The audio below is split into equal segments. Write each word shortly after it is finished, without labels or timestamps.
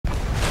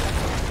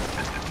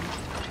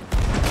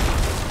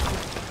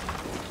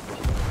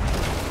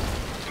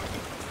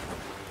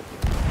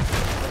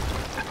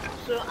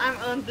So I'm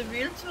on the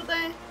wheel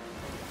today.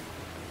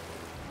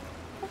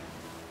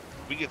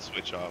 We can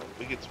switch off.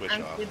 We can switch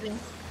I'm off. kidding.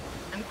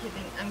 I'm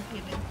kidding. I'm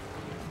kidding.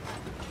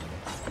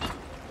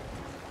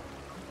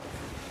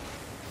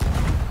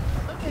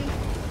 Okay.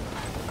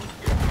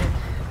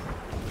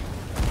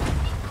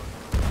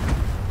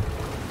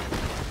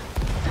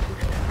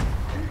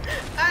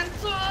 I'm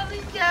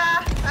trolling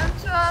ya. I'm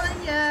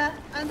trolling ya.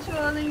 I'm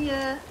trolling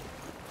ya.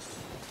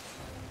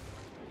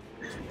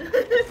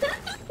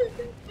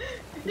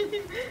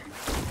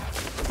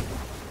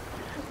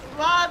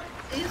 What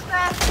is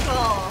that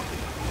for?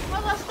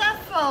 What was that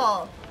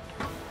for?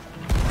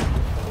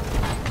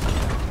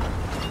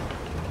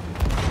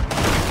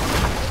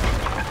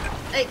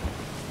 Hey.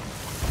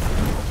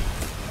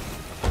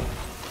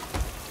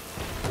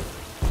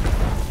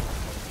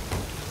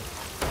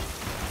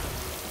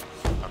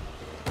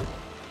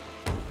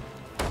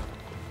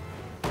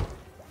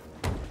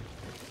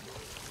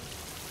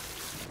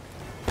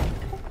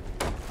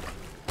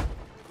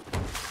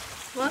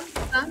 One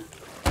done.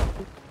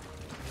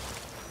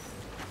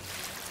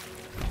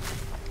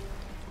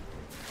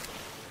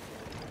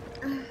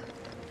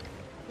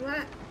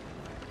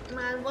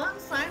 My one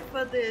side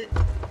for the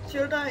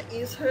shoulder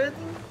is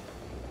hurting.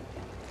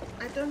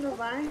 I don't know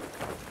why.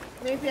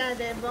 Maybe I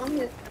did wrong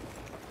it.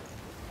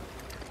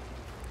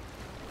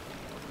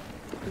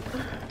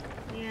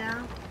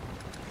 Yeah.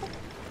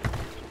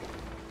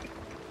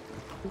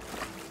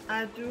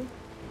 I do.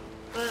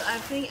 But I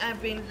think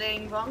I've been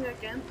laying wrong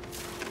again.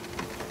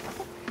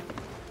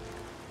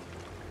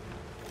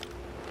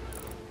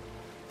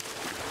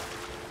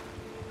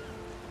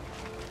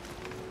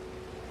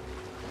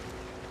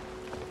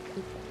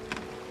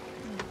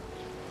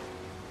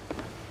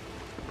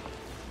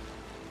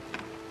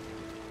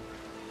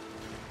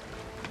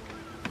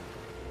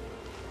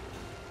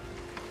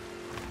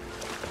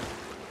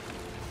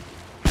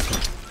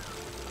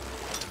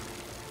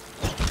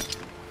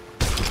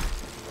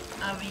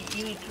 Are we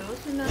even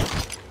close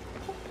enough?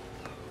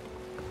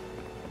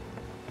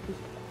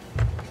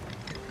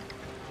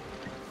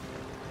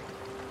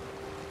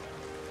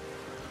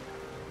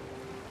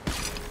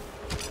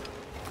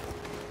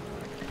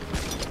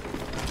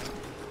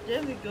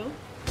 There we go.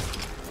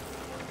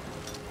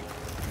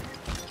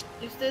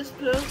 Is this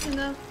close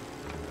enough?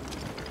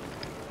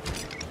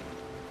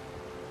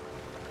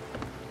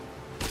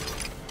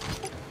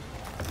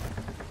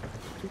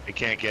 I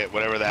can't get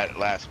whatever that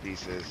last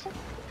piece is.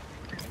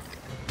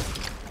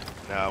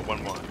 No,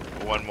 one more.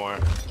 One more.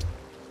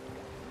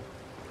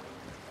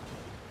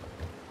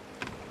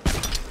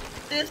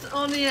 This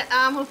only an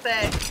ammo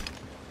bag.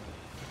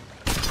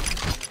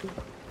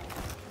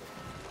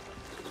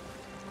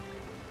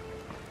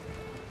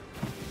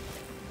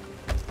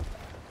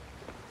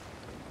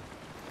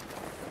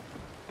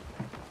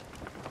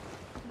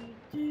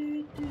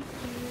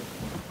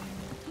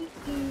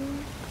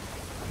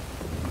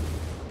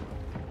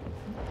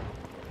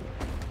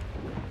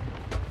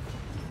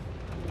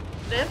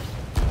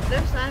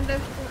 Left side,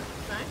 left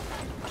side.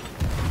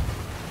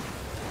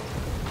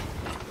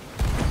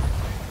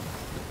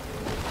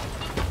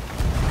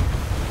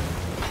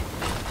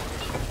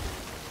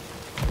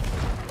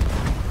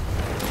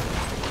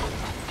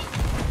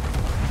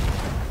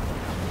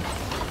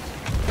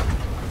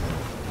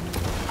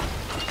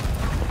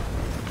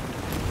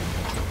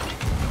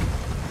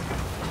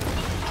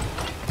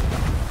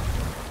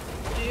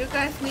 Do you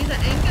guys need an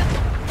anchor?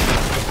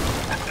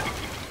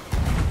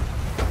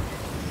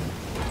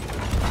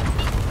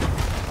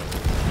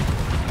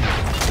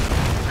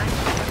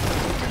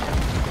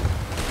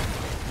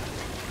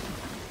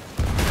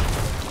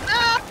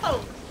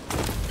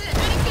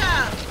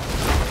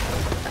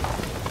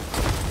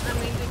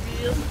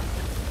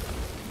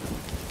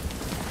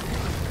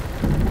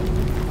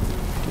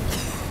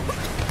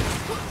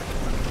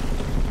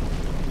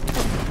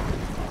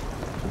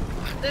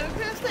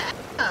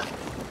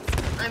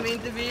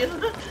 The wheel.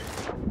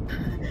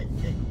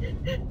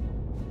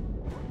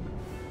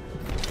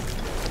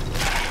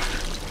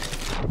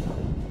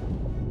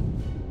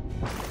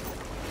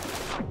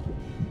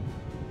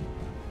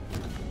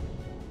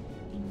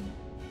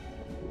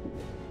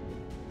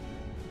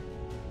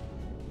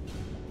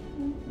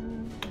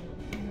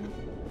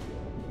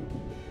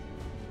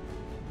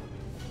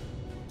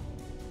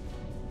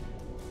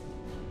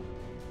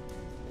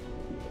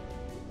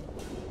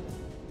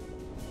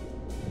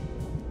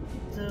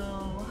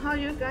 So, how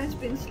you guys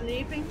been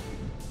sleeping?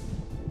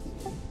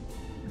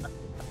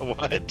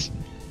 What?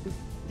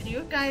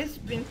 You guys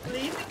been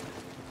sleeping?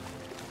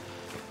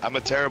 I'm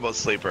a terrible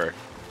sleeper.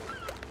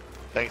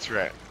 Thanks,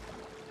 Rat.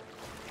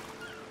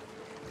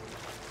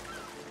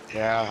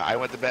 Yeah, I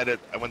went to bed at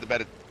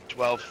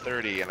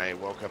 12:30 and I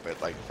woke up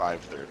at like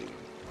 5:30,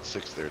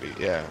 6:30.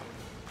 Yeah.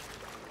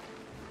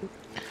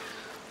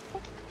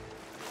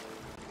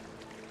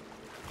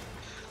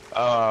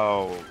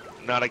 Oh,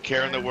 not a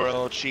care in the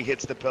world. She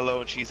hits the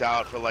pillow and she's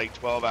out for like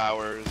 12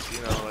 hours.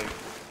 You know, like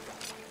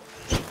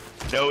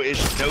no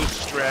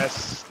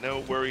stress, no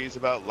worries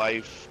about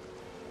life.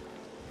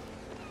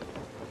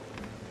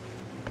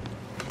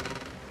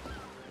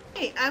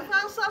 Hey, I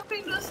found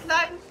something looks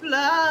like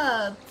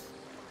blood.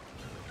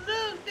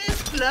 Look,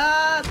 this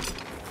blood.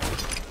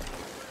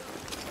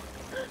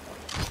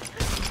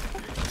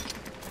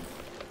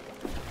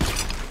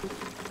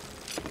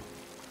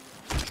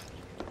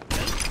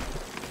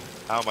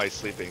 How am I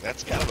sleeping?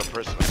 That's kind of a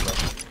personal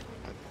question.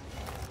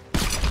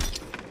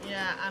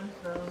 Yeah, I'm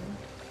prone.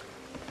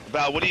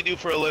 Val, what do you do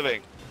for a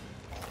living?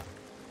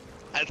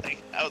 I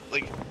think,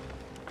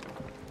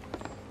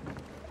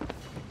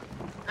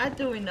 I'm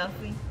doing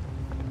nothing.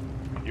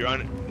 you're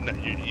on,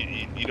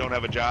 you don't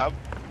have a job?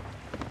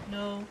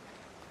 No.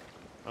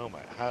 Oh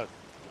my, how?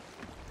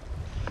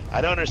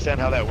 I don't understand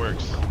how that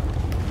works.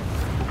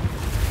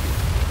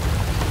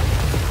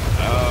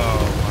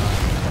 Oh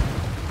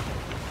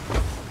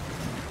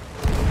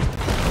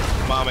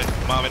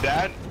my. Mom and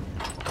Dad?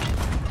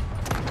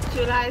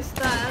 Should I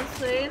start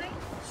sailing?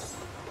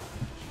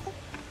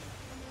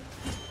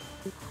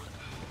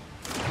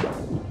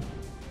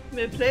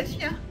 With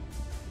pleasure.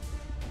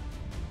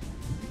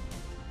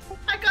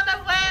 I got a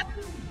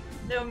weapon!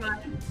 Never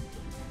mind.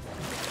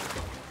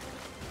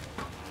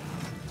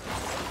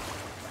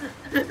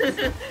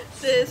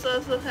 This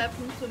also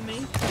happened to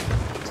me.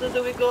 So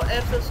do we go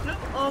after sloop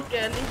or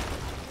galley?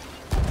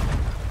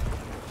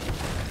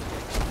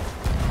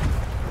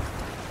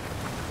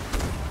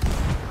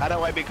 How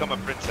do I become a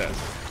princess?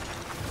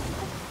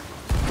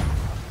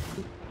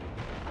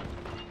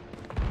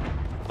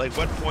 Like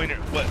what pointer,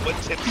 what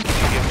tips can you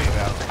give me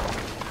about?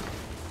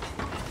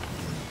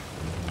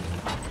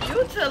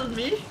 You tell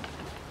me.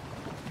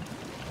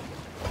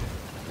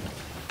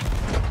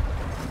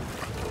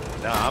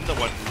 No, I'm the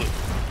one,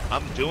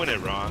 I'm doing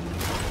it wrong.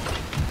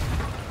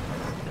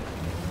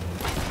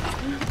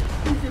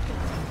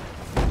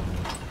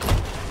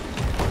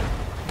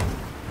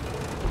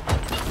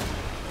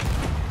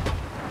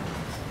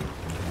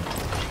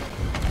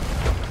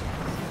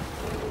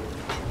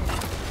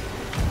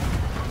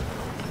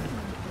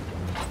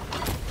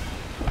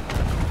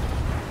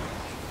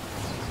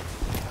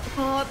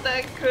 Oh,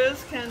 that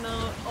curse can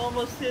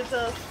almost hit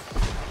us.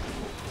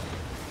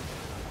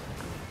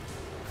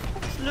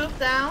 Sloop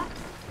down.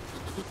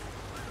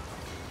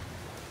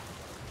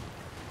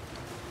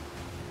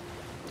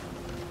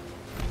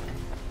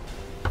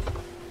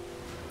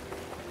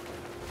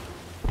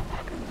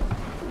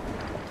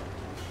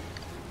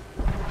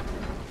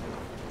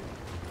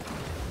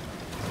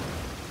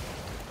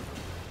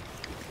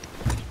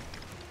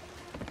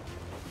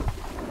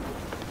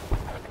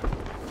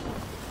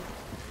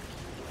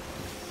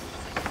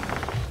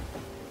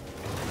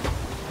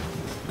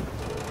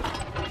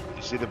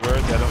 See the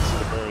birds? I don't see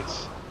the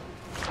birds.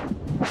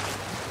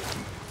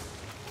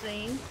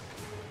 Same.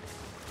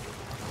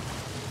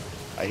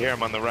 I hear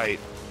them on the right.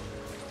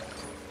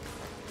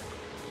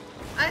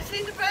 I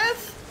see the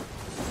birds.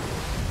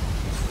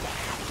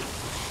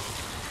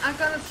 I'm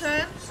gonna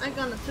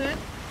turn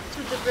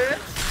to the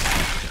birds.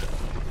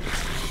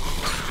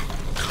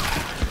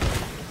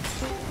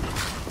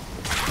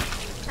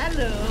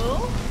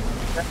 Hello.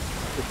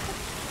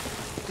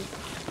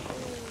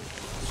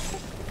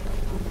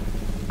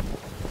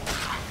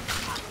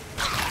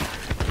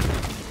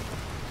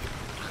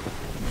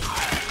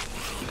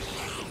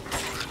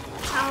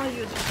 How are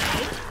you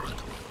today?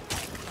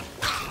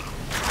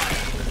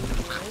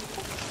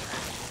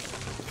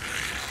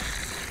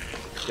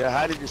 Yeah,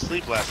 how did you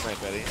sleep last night,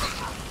 Betty?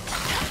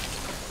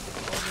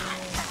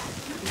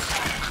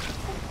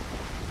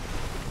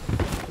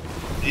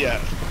 Yeah,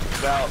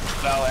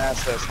 Val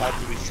asked us how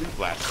did we sleep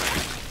last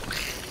night.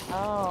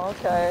 Oh,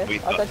 okay.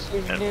 I thought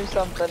you knew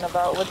something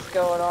about what's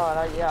going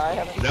on. Yeah, I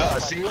haven't. No,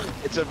 see,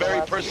 it's a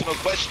very personal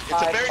question.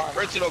 It's a very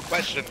personal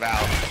question,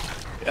 Val.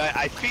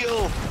 I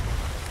feel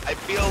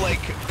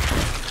like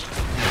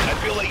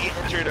you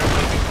entered or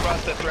like you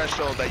crossed a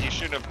threshold that you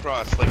shouldn't have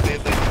crossed. Like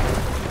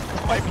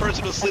my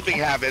personal sleeping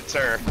habits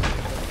are. Hey,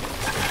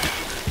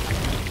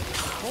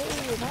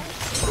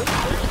 nice. Good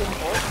sleep is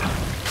important.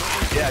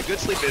 Yeah, good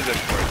sleep is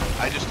important.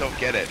 I just don't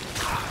get it.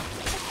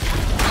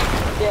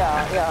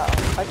 Yeah.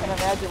 I can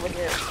imagine when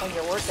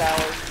your work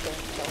hours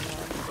change so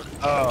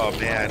much. Oh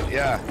man,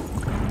 yeah.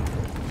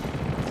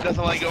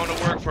 Nothing like going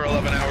to work for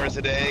 11 hours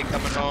a day,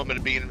 coming home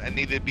and I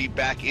need to be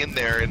back in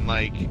there in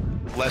like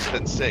less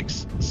than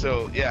 6.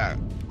 So yeah.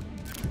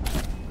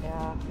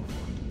 Yeah,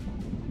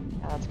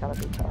 that's gotta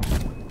be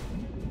tough.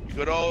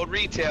 Good old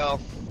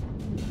retail.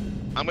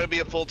 I'm gonna be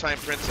a full-time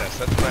princess.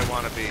 That's what I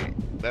want to be.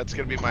 That's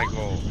gonna be my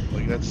goal.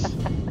 Like that's.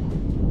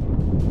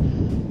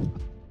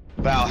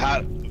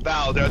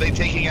 Val, are they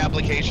taking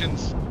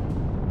applications?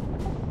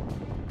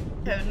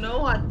 I have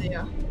no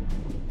idea.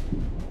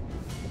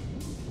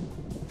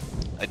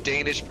 A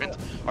Danish prince?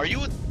 Are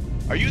you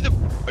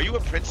a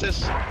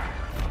princess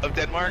of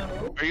Denmark?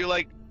 No. Are you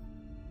like?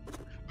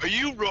 Are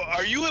you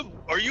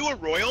a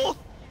royal?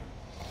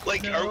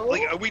 Like No.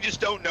 we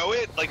just don't know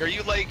it? Like are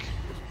you like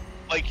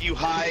you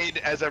hide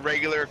as a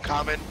regular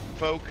common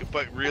folk,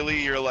 but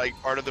really you're like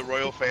part of the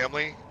royal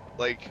family?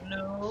 Like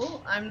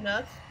No, I'm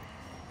not.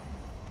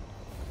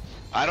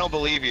 I don't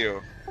believe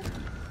you.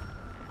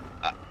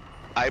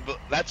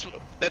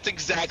 That's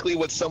exactly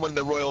what someone in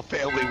the royal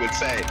family would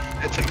say.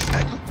 That's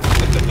exactly.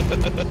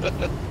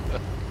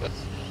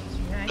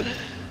 Right.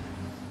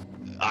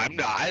 I'm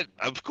not.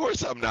 Of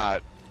course I'm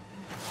not.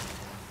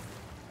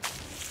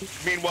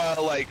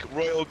 Meanwhile, like,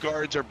 royal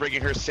guards are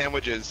bringing her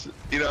sandwiches.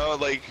 You know,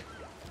 like.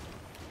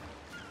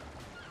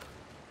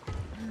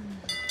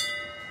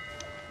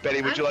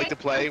 Betty, would you like to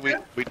play?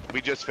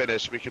 We just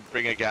finished. We can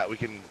bring we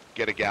can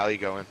get a galley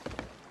going.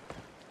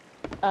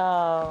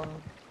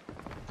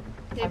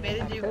 Hey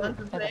Betty, do you want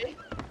to play?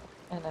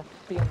 In a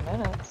few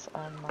minutes.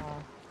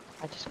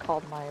 I just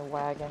called my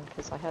wagon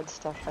because I had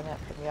stuff in it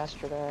from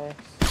yesterday.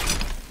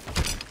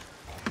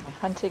 My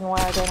hunting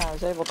wagon, I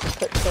was able to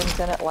put things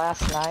in it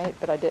last night,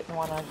 but I didn't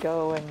want to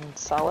go and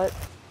sell it.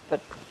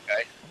 But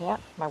okay. Yeah,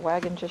 my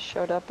wagon just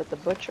showed up at the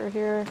butcher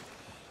here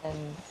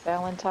in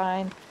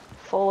Valentine,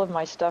 full of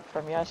my stuff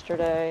from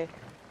yesterday.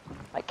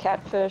 My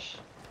catfish,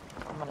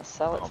 I'm gonna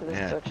sell it to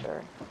this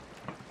butcher.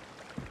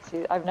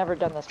 See, I've never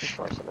done this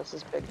before, so this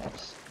is big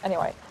news.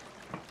 Anyway,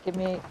 give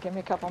me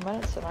a couple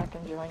minutes and I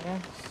can join you.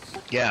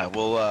 Yeah,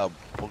 we'll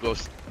go.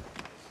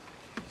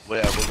 Well,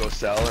 yeah, we'll go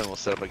sell and we'll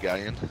set up a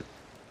galleon.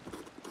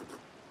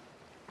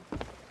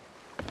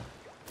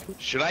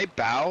 Should I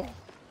bow?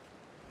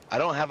 I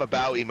don't have a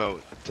bow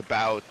emote to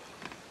bow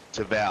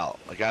to Val.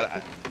 Like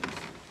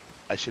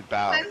I should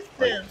bow.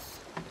 Like,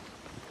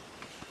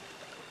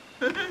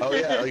 oh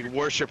yeah, like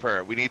worship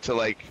her. We need to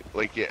like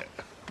yeah.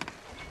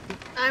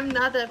 I'm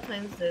not a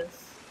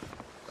princess.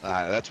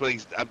 That's what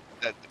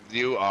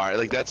you are.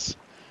 Like that's.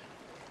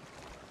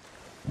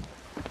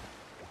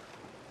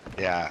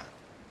 Yeah.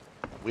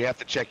 We have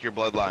to check your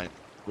bloodline.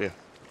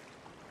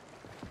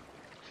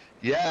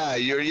 Yeah,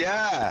 your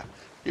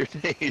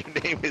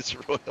name is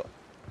royal.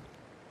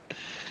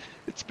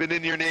 It's been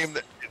in your name.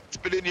 It's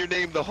been in your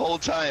name the whole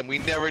time. We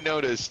never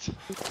noticed.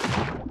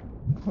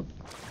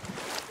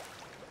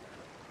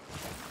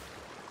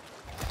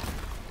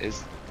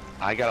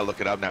 I gotta look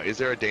it up now. Is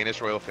there a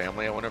Danish royal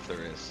family? I wonder if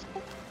there is.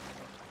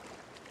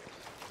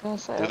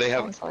 Do they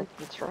have? Sounds like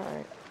it's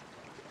right.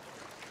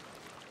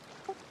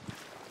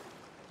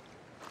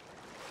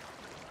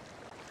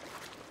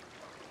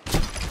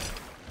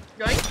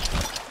 Going.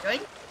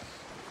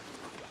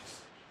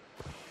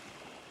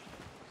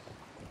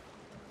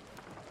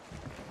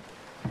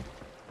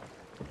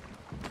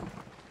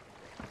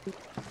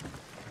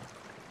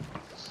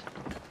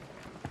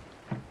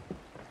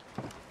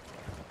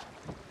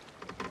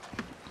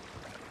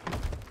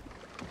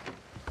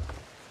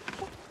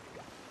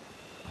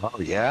 Oh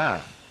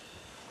yeah.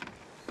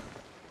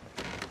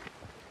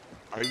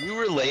 Are you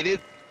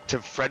related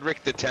to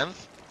Frederick the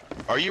 10th?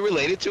 Are you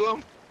related to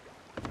him?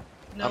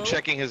 No. I'm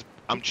checking his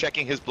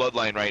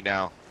bloodline right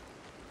now.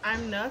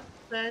 I'm not,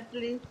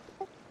 sadly.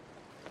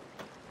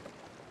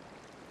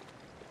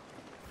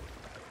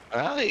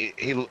 Well,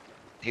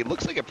 he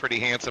looks like a pretty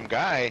handsome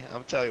guy.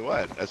 I'll tell you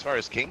what, as far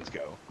as kings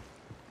go.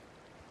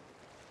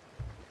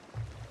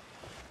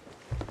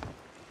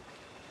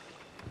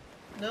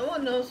 No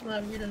one knows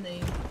my real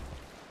name.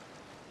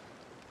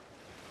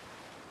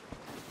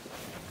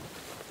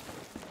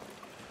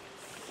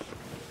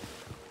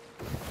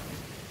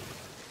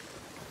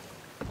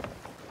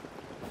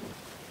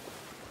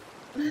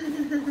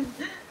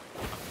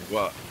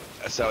 Well,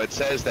 so it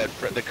says that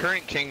the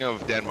current king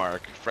of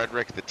Denmark,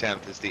 Frederick the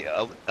 10th, is the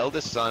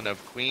eldest son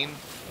of Queen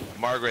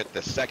Margaret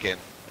II,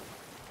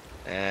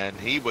 and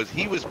he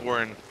was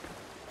born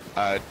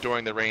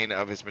during the reign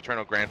of his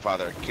maternal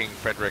grandfather, King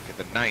Frederick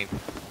the 9th,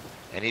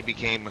 and he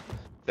became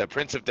the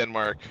Prince of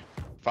Denmark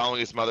following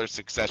his mother's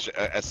accession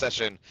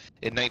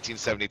in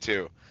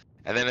 1972.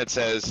 And then it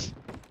says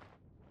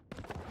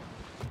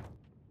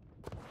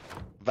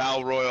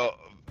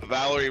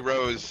Valerie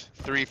Rose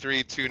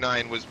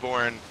 3329 was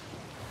born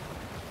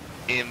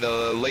in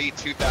the late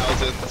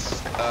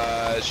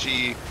 2000s.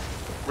 She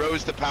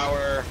rose to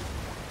power,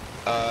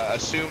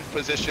 assumed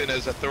position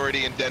as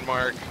authority in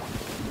Denmark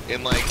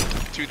in like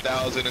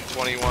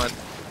 2021,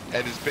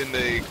 and has been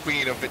the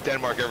queen of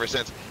Denmark ever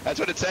since. That's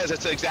what it says.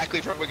 That's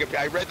exactly from Wikipedia.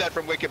 I read that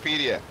from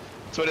Wikipedia.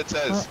 That's what it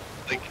says.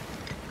 Like,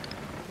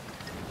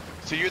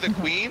 so you're the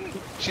queen?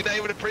 She's not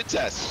even a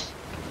princess.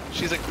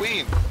 She's a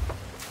queen.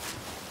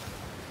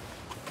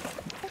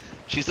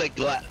 She's like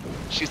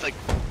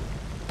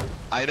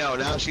I know,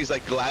 now she's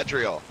like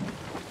Galadriel.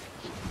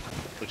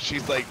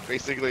 She's like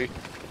basically.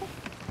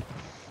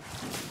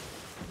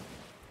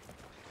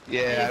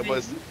 Yeah,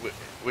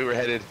 we were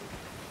headed.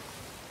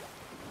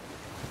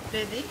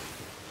 Ready?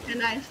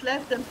 And I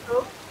slept them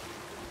through?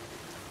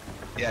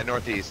 Yeah,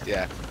 northeast,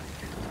 yeah.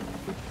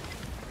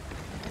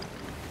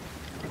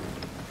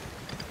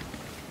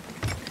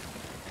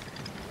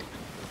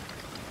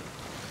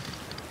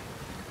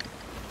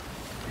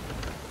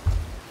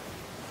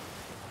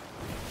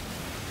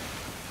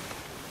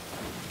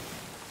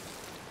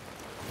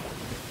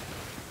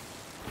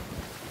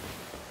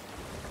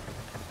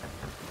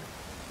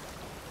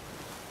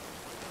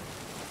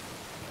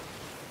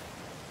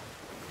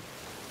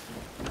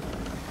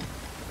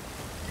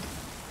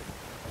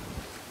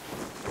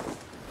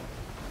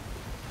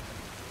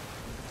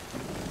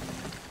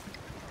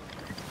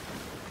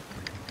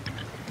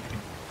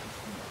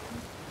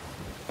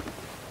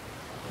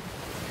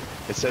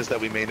 It says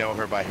that we may know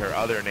her by her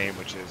other name,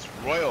 which is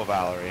Royal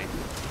Valerie.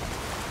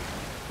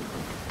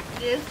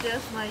 Yes,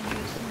 that's my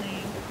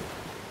username.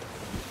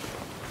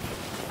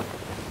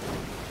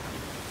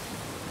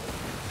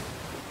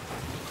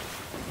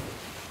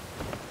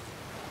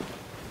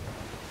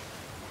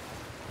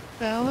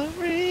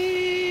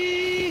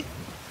 Valerie.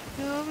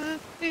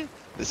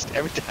 This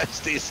every time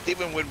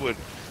Stephen Winwood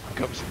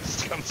comes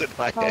in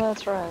my head. Oh,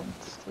 that's right.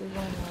 Steve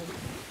Winwood.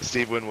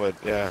 Steve Winwood,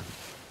 yeah.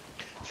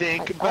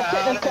 Think I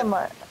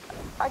about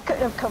I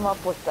couldn't have come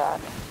up with that.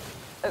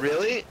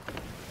 Really?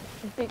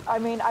 I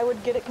mean, I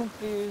would get it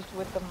confused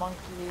with the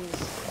Monkees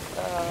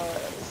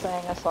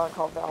sang a song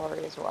called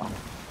Valerie as well.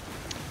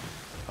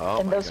 Oh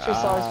and my those God. two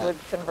songs would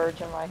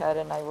converge in my head,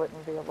 and I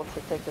wouldn't be able to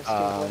think of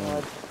Steve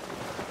Winwood.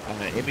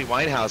 Amy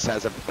Winehouse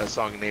has a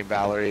song named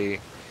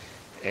Valerie,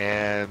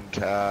 and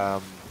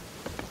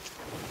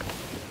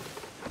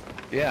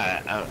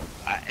yeah,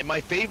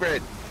 my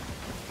favorite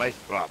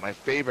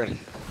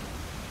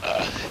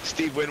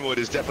Steve Winwood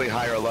is definitely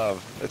Higher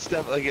Love. It's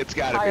definitely, it's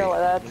gotta be.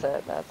 That's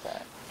it.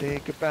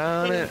 Think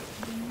about it.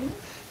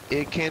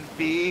 It can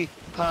be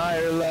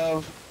Higher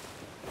Love.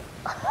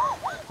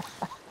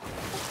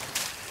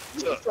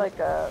 It's like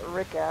a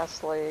Rick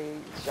Astley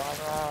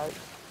genre,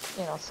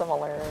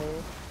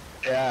 similarity.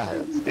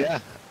 Yeah, yeah.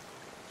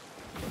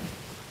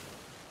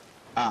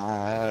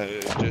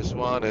 I just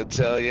want to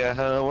tell you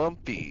how I'm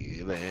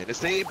feeling. It's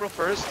the April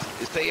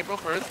 1st. It's the April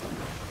 1st.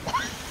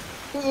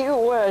 You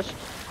wish.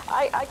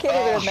 I can't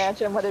even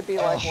imagine what it'd be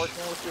like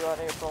working with you on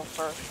April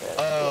 1st.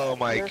 Oh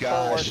my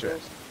gosh. Oh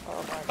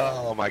my God.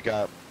 Oh my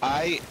God.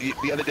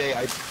 The other day,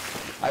 I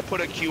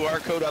put a QR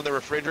code on the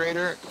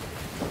refrigerator,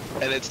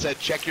 and it said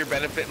check your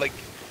benefit, like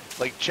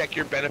check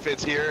your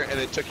benefits here, and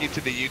it took you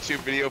to the YouTube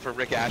video for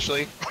Rick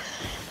Astley.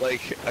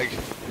 like.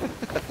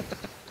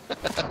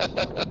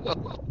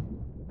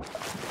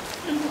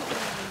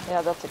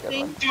 Yeah, that's a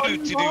good one. Do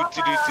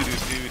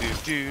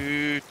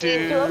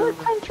other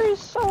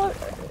countries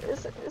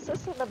is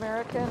this an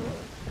American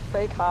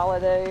fake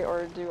holiday,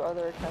 or do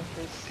other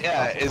countries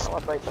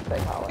celebrate the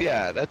fake holiday?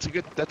 Yeah, that's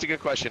a good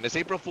question. Is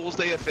April Fool's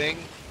Day a thing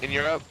in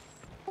Europe?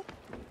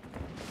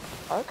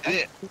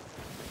 Okay.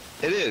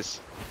 It is.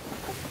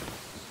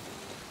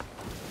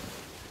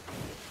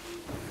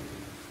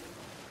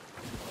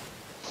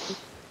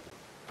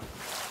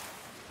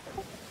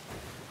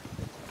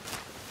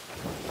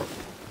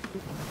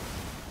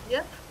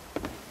 Yep.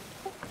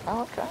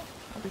 Oh, okay.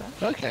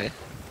 Okay.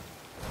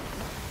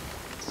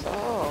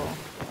 So.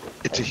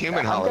 It's a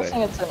human holiday.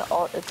 I'm guessing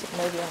it's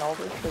maybe an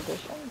older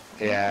tradition.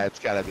 Yeah, it's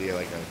gotta be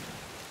like a.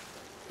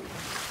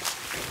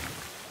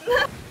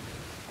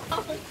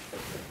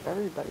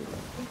 Everybody.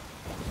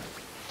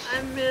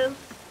 I miss.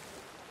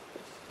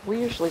 We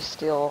usually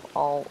steal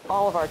all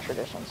of our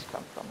traditions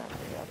come from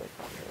every other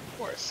country. Of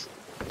course.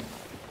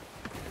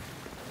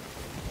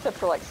 Except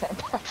for like St.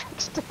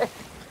 Patrick's Day.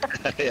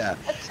 Yeah,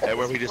 and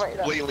where we just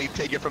blatantly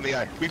take it from the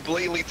Irish. We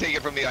blatantly take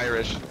it from the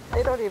Irish.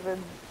 They don't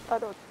even. I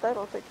don't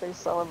think they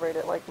celebrate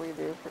it like we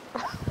do.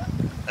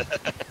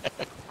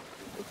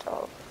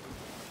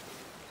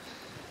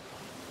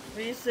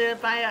 We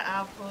should buy an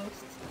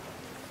outpost.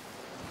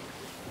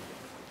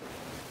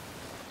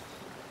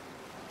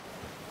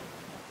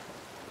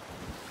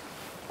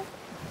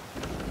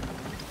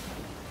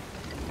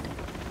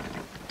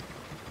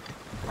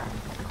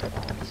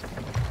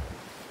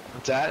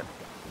 What's that?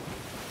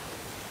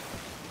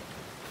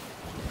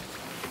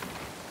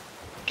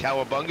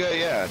 Cowabunga?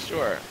 Yeah,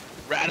 sure.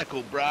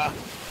 Radical, brah.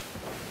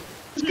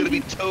 It's gonna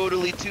be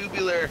totally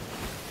tubular.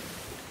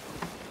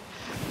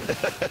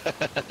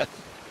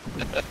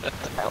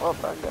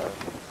 Cowabunga.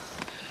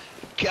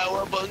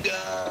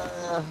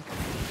 Cowabunga.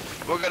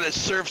 We're gonna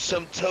surf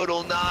some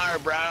total gnar,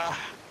 brah.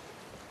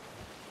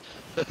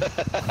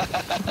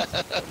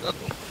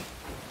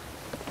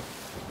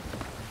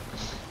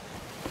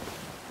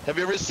 Have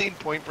you ever seen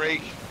Point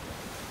Break?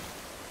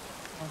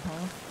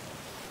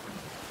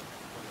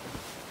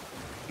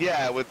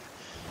 Yeah, with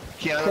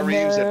Keanu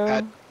Reeves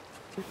and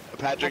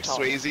Patrick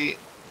Swayze.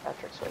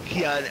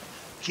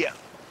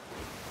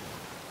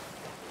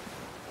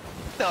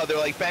 No, they're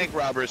like bank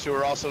robbers who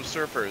are also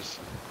surfers.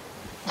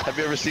 Have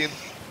you ever seen?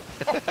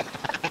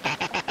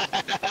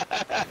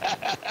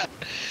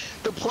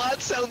 The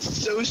plot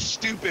sounds so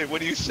stupid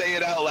when you say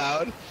it out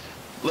loud.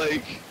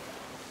 Like,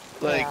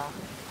 Yeah.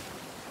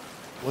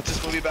 what's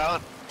this movie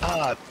about?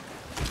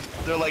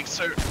 They're like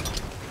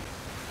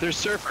they're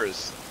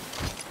surfers.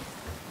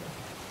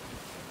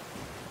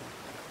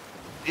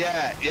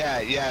 Yeah,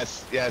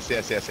 yes.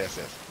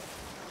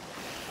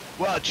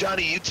 Well,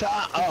 Johnny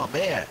Utah, oh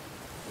man.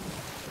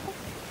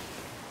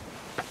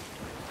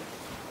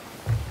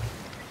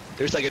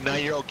 There's like a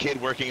 9-year-old kid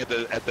working at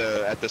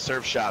the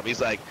surf shop. He's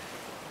like,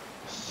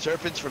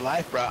 surfing's for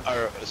life, bro.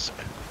 Or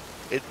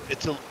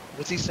it's a,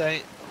 what's he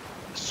saying?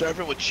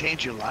 Surfing would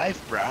change your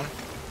life, bro.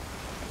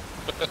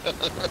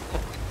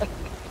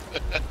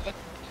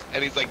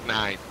 And he's like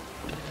 9.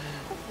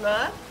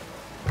 What?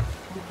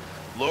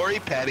 Lori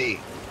Petty.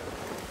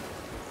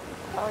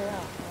 Oh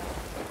yeah.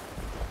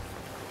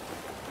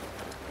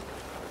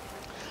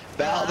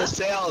 Val, the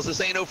sails. This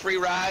ain't no free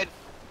ride.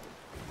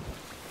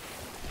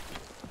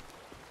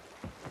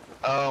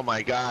 Oh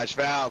my gosh,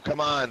 Val, come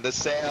on, the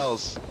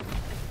sails.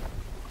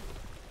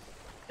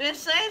 The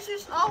sails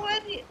is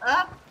already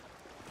up.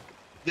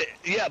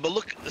 Yeah, but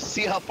look,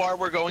 see how far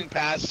we're going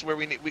past where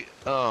we need.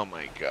 Oh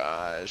my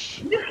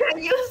gosh. You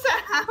can use the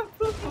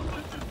harpoon.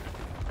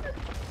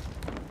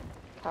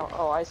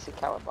 Oh, I see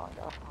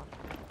Cowabunga.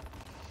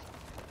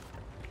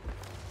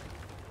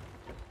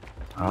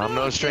 I'm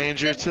no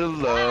stranger to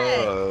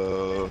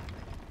love.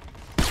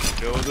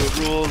 Know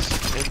the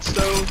rules, and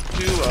so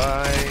do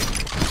I.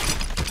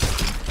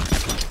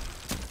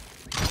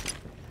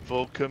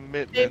 Full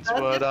commitment's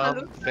what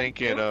I'm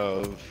thinking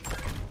of.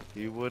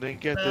 You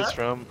wouldn't get this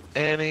from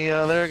any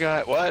other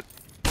guy. What?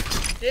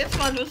 This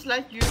one looks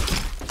like you.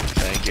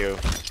 Thank you.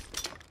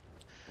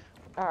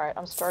 Alright,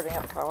 I'm starting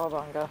up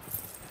Cowabunga.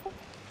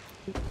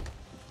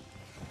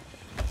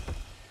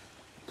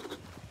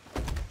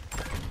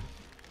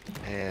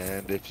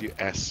 And if you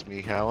ask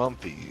me how I'm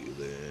feeling.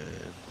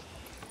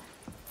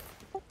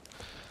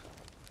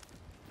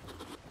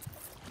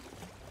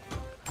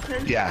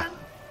 Yeah.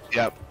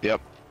 Yep.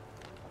 Yep.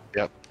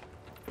 Yep.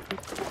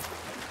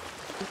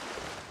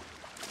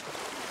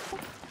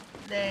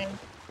 Dang.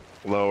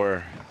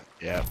 Lower.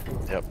 Yep.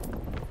 Yep.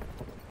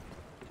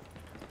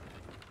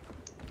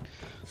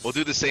 We'll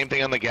do the same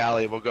thing on the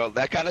galley. We'll go.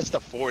 That got us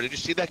to 4. Did you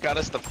see that got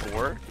us to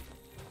 4?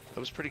 That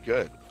was pretty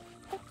good.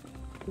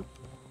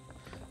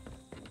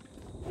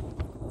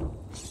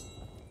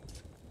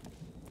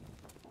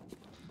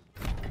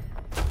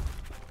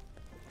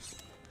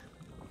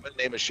 I'm gonna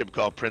name a ship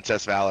called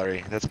Princess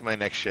Valerie. That's my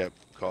next ship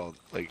called.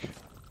 Like.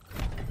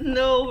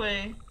 No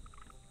way.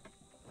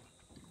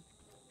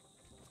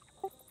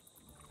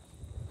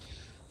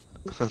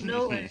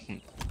 No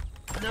way.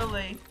 No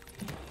way.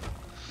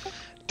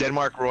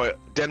 Denmark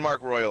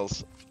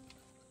Royals.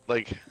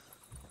 Like.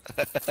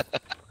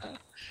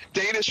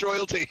 Danish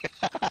royalty.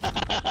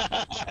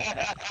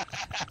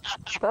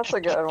 That's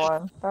a good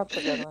one. That's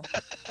a good one.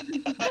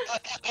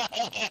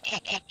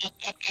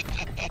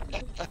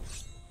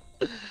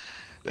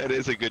 That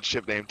is a good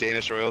ship name,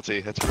 Danish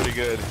royalty. That's pretty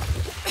good.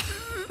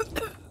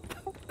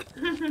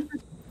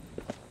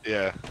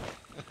 Yeah.